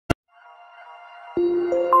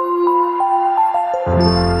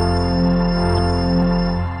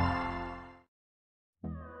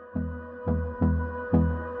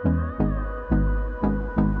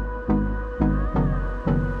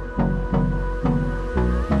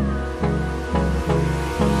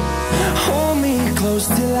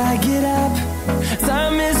close till I get up.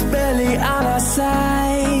 Time is barely on our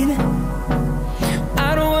side.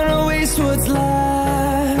 I don't wanna waste what's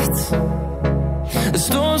left. The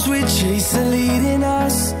storms we chase are leading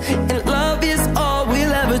us, and love is all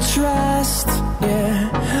we'll ever trust. Yeah,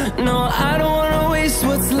 no, I don't wanna waste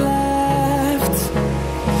what's left.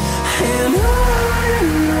 And on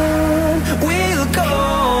we'll go,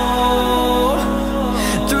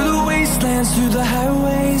 through the wastelands, through the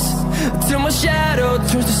highways, till my shadow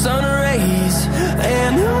turns to sun rays.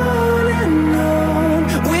 And on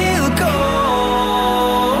we'll go,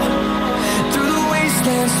 through the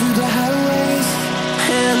wastelands, through the highways,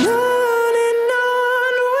 and on we'll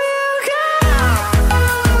go.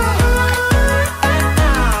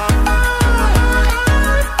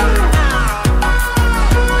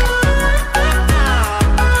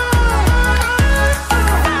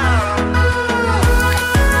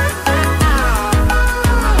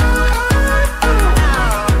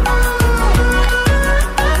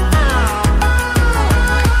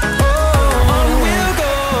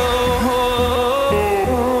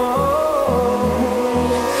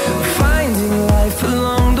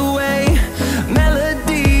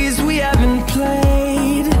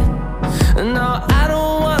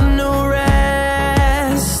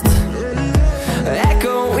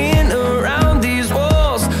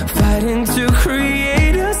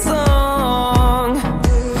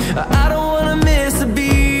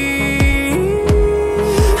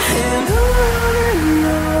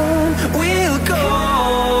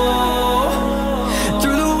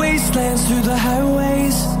 Through the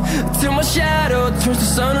highways, till my shadow turns to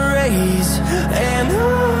sun rays. And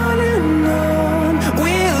on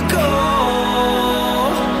we'll go,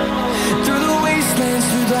 through the wastelands,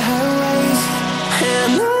 through the highways,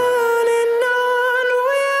 and on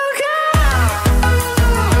we'll go.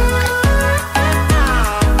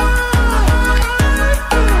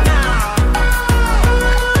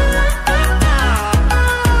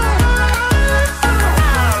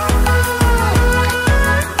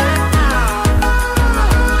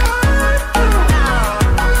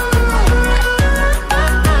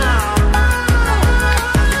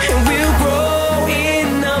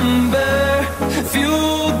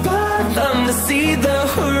 See the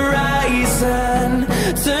horizon,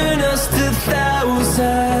 turn us to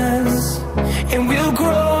thousands, and we'll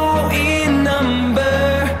grow in number,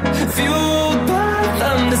 fueled by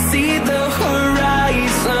them to see the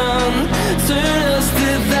horizon, turn us to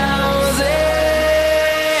thousands.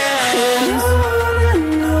 And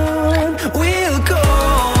on we'll go,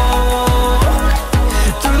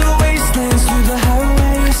 through the wastelands, through the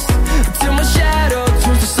highways, till my shadow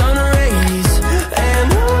turns to sun rays.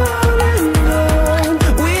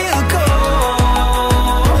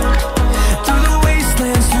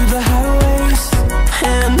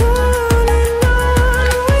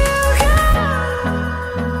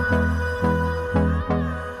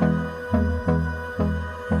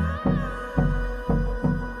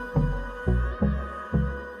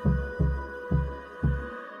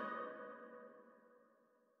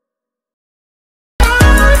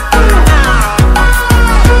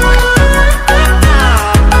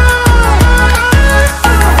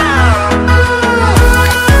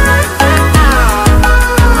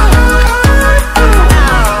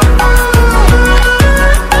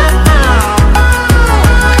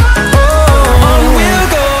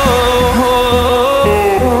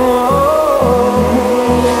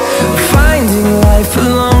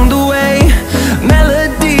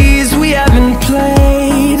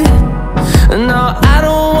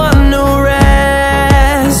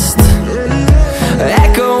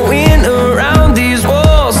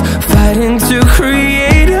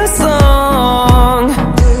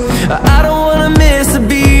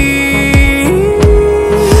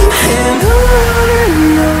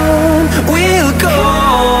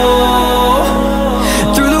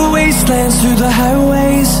 And through the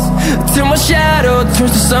highways, till my shadow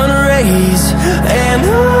turns to sun rays. And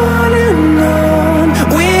on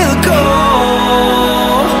we'll go,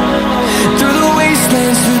 through the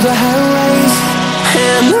wastelands, through the highways.